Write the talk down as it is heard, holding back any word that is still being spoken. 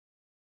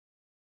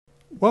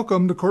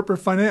Welcome to Corporate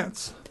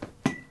Finance.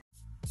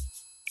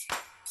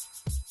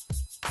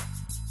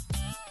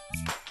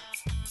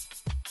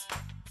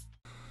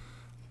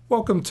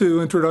 Welcome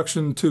to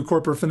Introduction to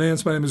Corporate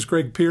Finance. My name is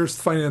Greg Pierce,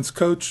 the Finance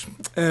Coach,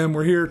 and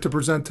we're here to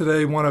present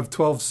today one of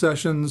 12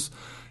 sessions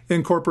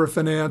in corporate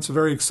finance, a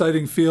very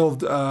exciting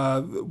field,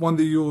 one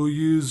that you will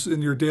use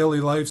in your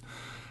daily life,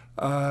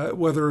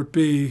 whether it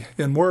be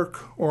in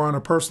work or on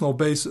a personal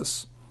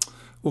basis.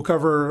 We'll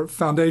cover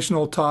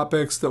foundational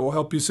topics that will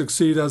help you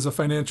succeed as a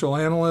financial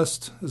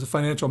analyst, as a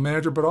financial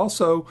manager, but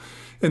also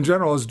in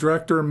general as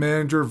director,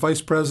 manager,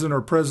 vice president,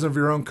 or president of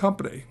your own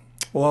company.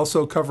 We'll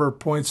also cover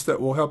points that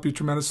will help you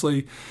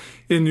tremendously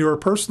in your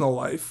personal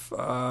life,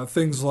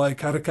 things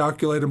like how to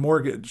calculate a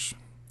mortgage,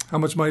 how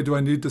much money do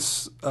I need to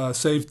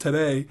save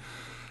today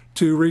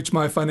to reach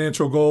my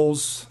financial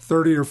goals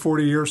 30 or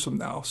 40 years from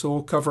now. So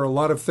we'll cover a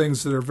lot of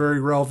things that are very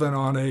relevant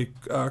on a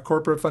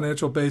corporate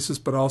financial basis,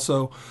 but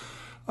also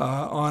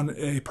on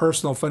a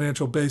personal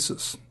financial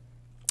basis.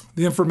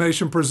 The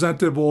information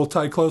presented will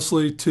tie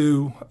closely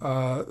to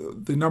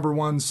the number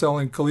one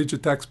selling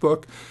collegiate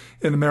textbook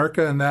in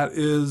America, and that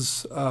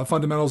is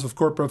Fundamentals of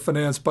Corporate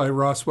Finance by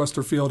Ross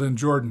Westerfield and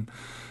Jordan.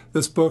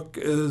 This book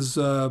is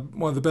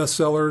one of the best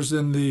sellers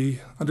in the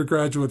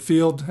undergraduate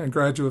field and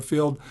graduate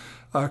field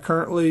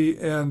currently,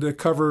 and it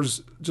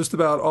covers just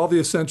about all the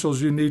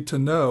essentials you need to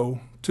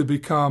know to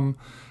become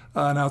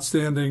an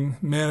outstanding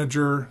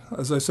manager,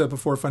 as I said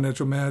before,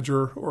 financial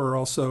manager, or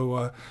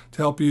also to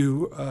help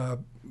you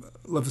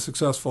live a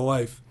successful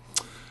life.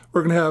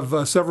 We're going to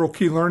have several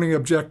key learning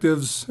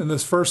objectives in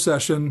this first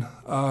session.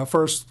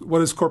 First,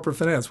 what is corporate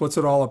finance? What's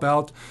it all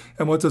about?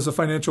 And what does a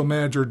financial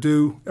manager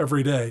do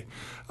every day?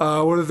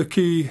 What are the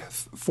key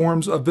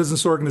forms of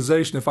business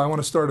organization? If I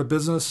want to start a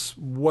business,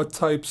 what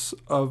types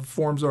of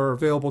forms are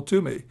available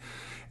to me?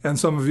 And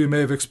some of you may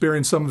have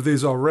experienced some of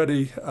these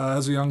already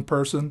as a young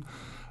person.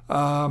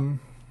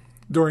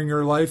 During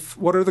your life,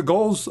 what are the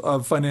goals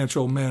of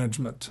financial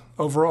management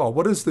overall?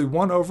 What is the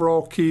one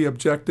overall key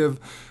objective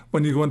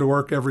when you go into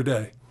work every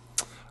day?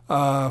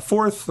 The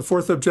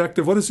fourth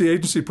objective, what is the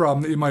agency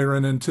problem that you might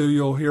run into?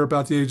 You'll hear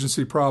about the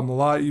agency problem a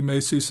lot. You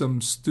may see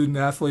some student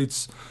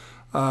athletes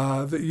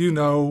that you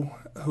know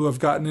who have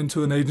gotten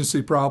into an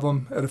agency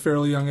problem at a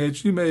fairly young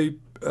age. You may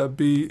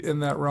be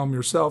in that realm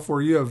yourself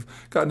where you have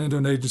gotten into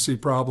an agency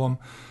problem,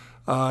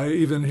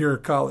 even here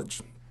at college.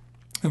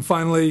 And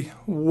finally,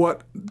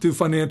 what do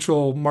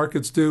financial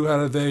markets do? How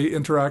do they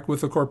interact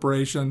with a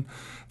corporation?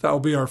 That will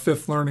be our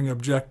fifth learning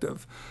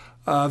objective.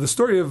 The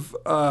story of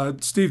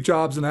Steve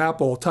Jobs and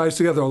Apple ties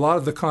together a lot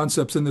of the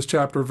concepts in this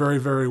chapter very,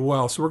 very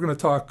well. So we're going to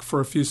talk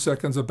for a few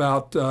seconds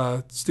about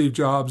Steve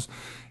Jobs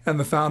and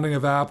the founding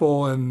of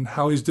Apple and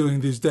how he's doing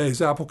these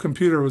days. Apple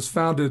Computer was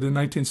founded in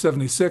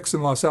 1976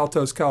 in Los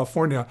Altos,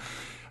 California.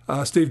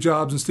 Steve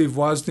Jobs and Steve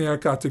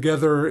Wozniak got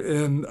together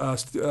in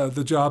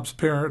the Jobs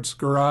parents'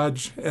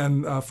 garage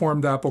and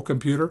formed Apple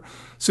Computer.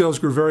 Sales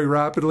grew very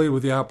rapidly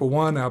with the Apple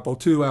I, Apple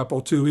II,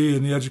 Apple IIe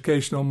in the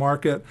educational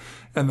market,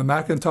 and the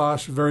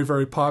Macintosh, very,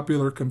 very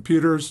popular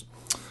computers.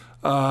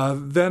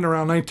 Then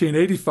around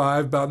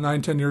 1985, about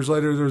 9-10 years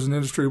later, there was an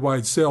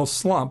industry-wide sales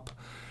slump,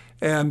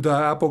 and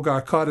Apple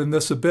got caught in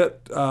this a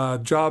bit.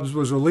 Jobs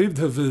was relieved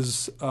of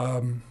his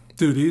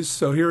duties,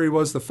 so here he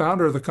was, the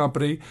founder of the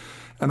company,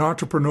 an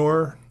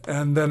entrepreneur,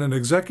 and then an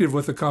executive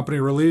with the company,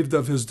 relieved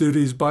of his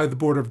duties by the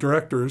board of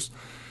directors.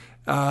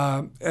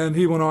 And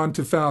he went on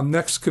to found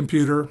Next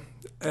Computer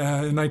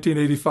in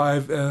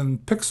 1985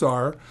 and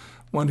Pixar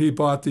when he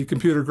bought the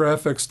computer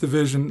graphics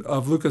division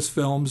of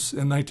Lucasfilms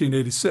in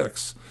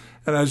 1986.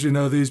 And as you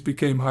know, these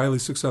became highly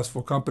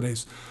successful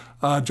companies.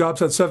 Jobs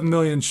had 7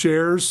 million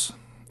shares,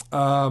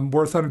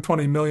 worth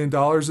 $120 million in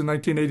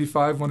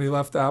 1985 when he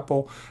left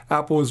Apple.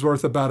 Apple was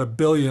worth about $1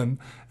 billion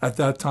at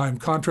that time.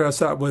 Contrast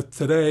that with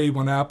today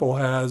when Apple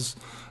has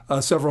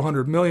several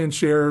hundred million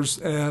shares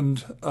and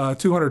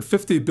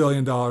 $250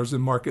 billion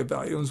in market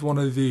value. It was one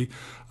of the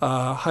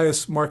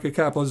highest market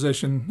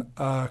capitalization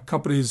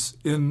companies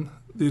in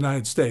the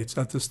United States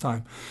at this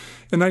time.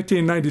 In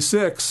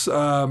 1996,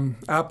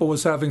 Apple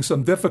was having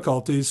some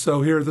difficulties.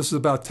 So here, this is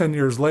about 10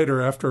 years later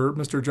after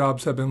Mr.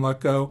 Jobs had been let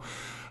go.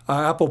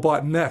 Apple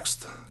bought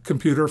Next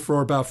Computer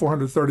for about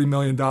 $430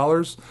 million.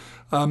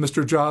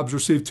 Mr. Jobs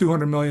received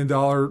 $200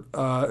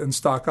 million in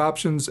stock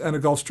options and a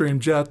Gulfstream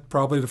jet,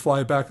 probably to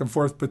fly back and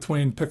forth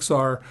between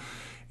Pixar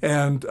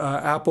and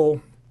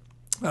Apple.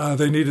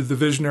 They needed the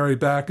visionary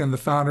back, and the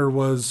founder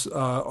was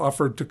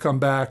offered to come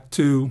back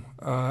to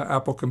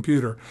Apple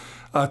Computer.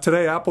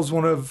 Today, Apple's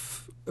one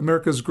of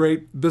America's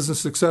great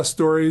business success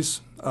stories.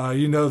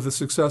 You know the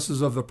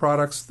successes of the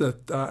products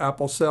that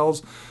Apple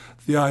sells.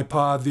 The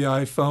iPod, the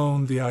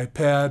iPhone, the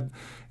iPad,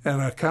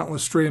 and a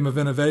countless stream of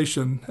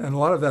innovation. And a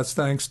lot of that's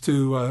thanks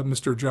to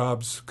Mr.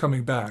 Jobs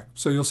coming back.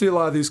 So you'll see a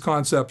lot of these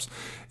concepts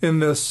in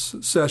this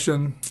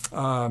session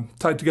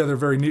tied together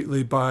very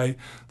neatly by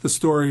the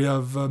story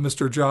of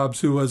Mr.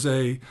 Jobs, who was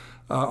a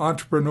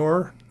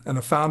entrepreneur and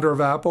a founder of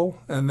Apple,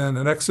 and then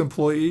an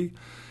ex-employee,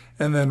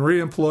 and then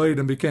re-employed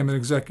and became an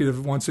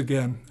executive once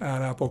again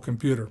at Apple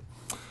Computer.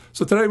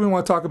 So today we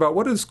want to talk about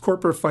what is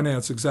corporate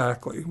finance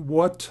exactly?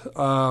 What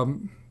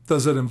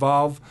does it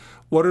involve?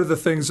 What are the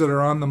things that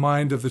are on the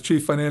mind of the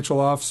chief financial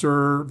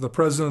officer, the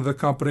president of the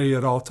company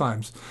at all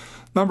times?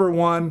 Number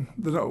one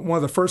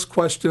of the first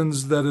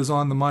questions that is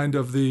on the mind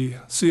of the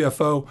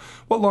CFO,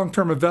 what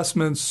long-term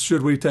investments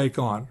should we take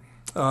on?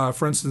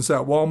 For instance,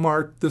 at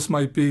Walmart, this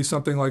might be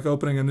something like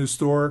opening a new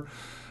store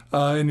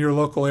in your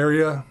local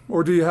area,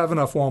 or do you have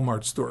enough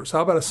Walmart stores?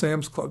 How about a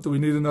Sam's Club? Do we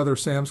need another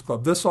Sam's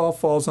Club? This all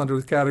falls under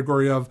the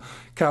category of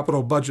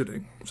capital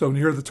budgeting. So when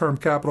you hear the term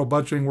capital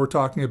budgeting, we're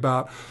talking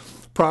about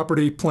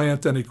property,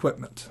 plant, and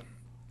equipment.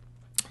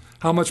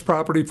 How much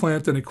property,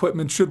 plant, and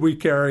equipment should we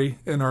carry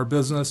in our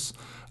business?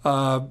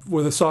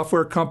 With a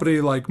software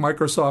company like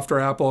Microsoft or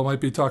Apple, I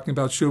might be talking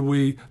about should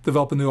we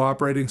develop a new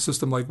operating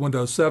system like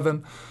Windows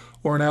 7,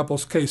 or in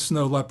Apple's case,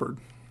 Snow Leopard.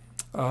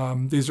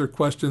 These are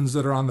questions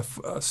that are on the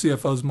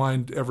CFO's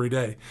mind every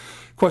day.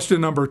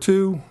 Question number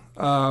two,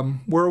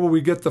 where will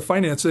we get the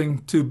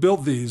financing to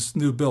build these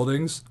new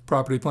buildings,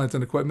 property, plant,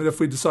 and equipment, if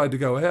we decide to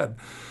go ahead?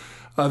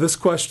 This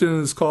question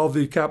is called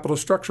the capital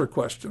structure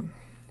question.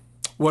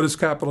 What is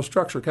capital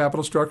structure?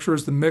 Capital structure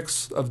is the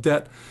mix of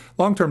debt,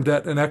 long-term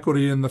debt, and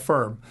equity in the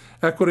firm.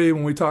 Equity,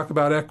 when we talk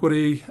about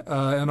equity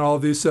in all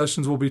of these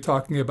sessions, we'll be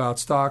talking about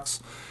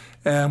stocks.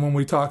 And when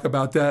we talk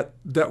about debt,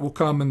 debt will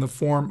come in the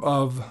form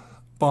of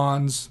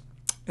bonds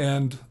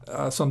and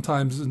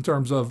sometimes in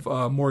terms of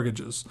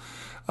mortgages.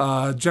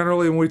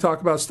 Generally, when we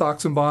talk about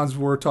stocks and bonds,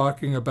 we're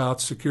talking about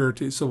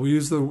securities. So we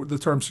use the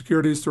term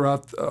securities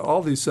throughout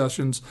all these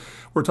sessions.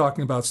 We're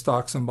talking about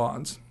stocks and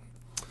bonds.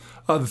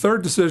 The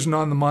third decision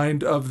on the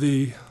mind of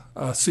the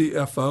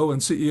CFO and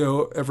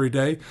CEO every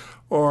day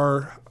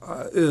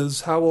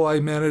is how will I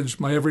manage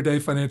my everyday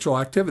financial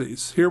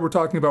activities? Here we're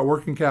talking about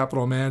working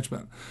capital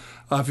management.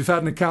 If you've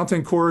had an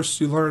accounting course,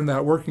 you learn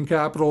that working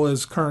capital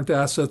is current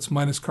assets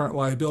minus current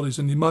liabilities.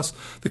 And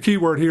the key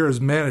word here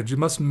is manage. You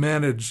must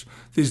manage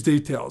these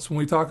details. When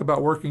we talk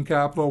about working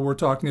capital, we're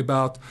talking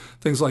about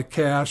things like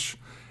cash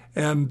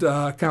and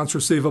accounts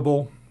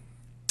receivable,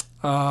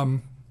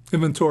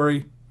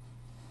 inventory,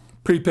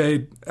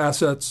 prepaid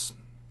assets.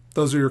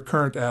 Those are your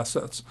current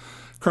assets.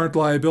 Current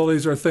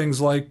liabilities are things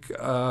like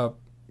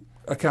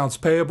accounts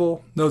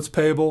payable, notes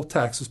payable,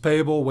 taxes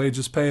payable,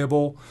 wages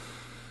payable,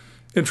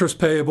 interest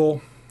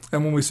payable,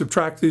 and when we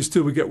subtract these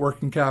two, we get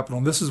working capital.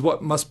 And this is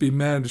what must be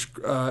managed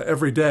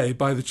every day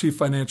by the chief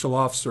financial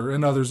officer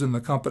and others in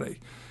the company.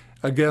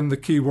 Again, the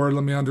key word,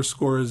 let me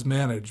underscore, is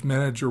manage.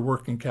 Manage your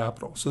working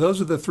capital. So those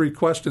are the three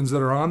questions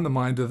that are on the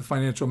mind of the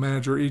financial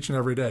manager each and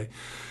every day.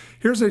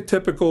 Here's a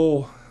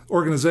typical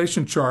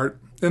organization chart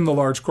in the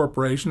large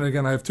corporation.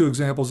 Again, I have two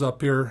examples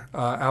up here,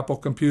 Apple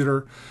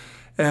Computer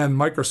and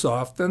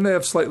Microsoft, and they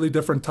have slightly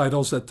different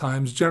titles at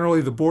times.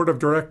 Generally, the board of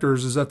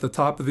directors is at the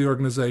top of the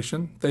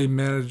organization. They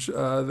manage,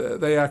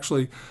 they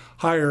actually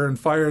hire and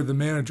fire the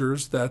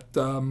managers that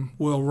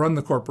will run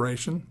the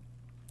corporation.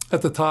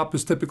 At the top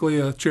is typically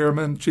a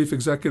chairman, chief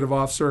executive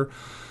officer.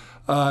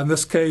 In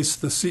this case,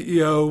 the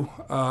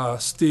CEO,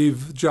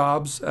 Steve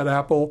Jobs at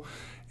Apple,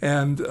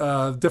 and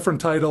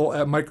different title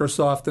at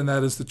Microsoft, and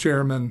that is the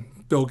chairman,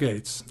 Bill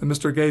Gates. And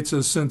Mr. Gates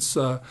has since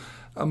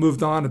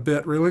moved on a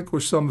bit,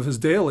 relinquished some of his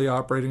daily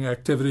operating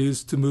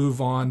activities to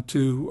move on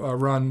to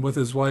run with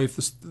his wife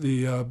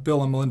the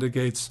Bill and Melinda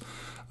Gates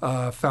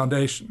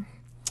Foundation.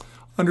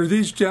 Under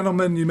these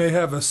gentlemen, you may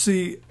have a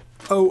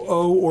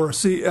COO or a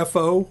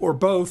CFO or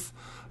both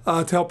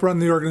to help run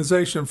the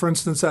organization. For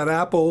instance, at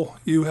Apple,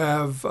 you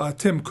have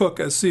Tim Cook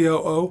as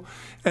COO,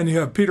 and you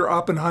have Peter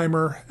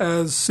Oppenheimer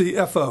as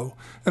CFO.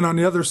 And on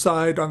the other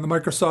side, on the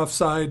Microsoft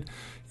side,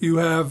 you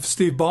have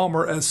Steve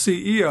Ballmer as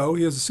CEO.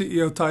 He has a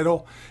CEO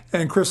title,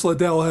 and Chris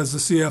Liddell has the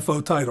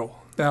CFO title.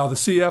 Now, the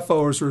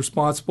CFO is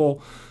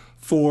responsible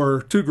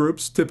for two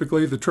groups,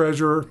 typically the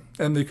treasurer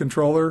and the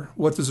controller.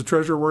 What does the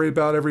treasurer worry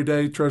about every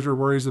day? Treasurer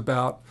worries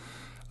about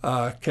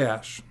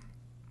cash,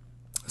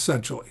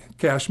 essentially.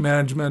 Cash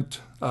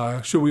management,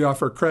 should we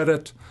offer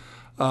credit,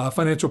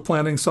 financial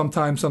planning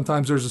sometimes.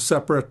 Sometimes there's a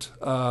separate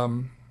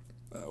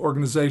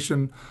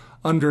organization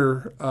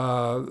under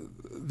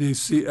the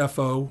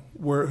CFO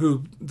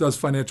who does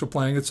financial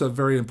planning. It's a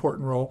very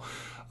important role.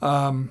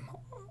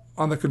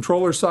 On the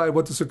controller side,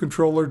 what does the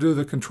controller do?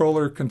 The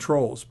controller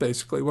controls,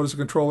 basically. What does the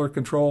controller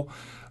control?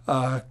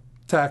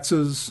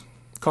 Taxes,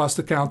 cost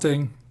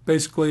accounting,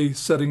 basically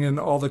setting in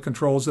all the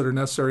controls that are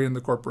necessary in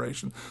the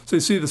corporation. So you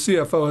see the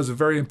CFO has a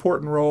very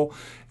important role,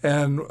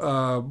 and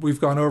we've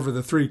gone over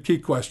the three key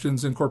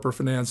questions in corporate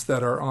finance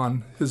that are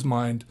on his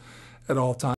mind at all times.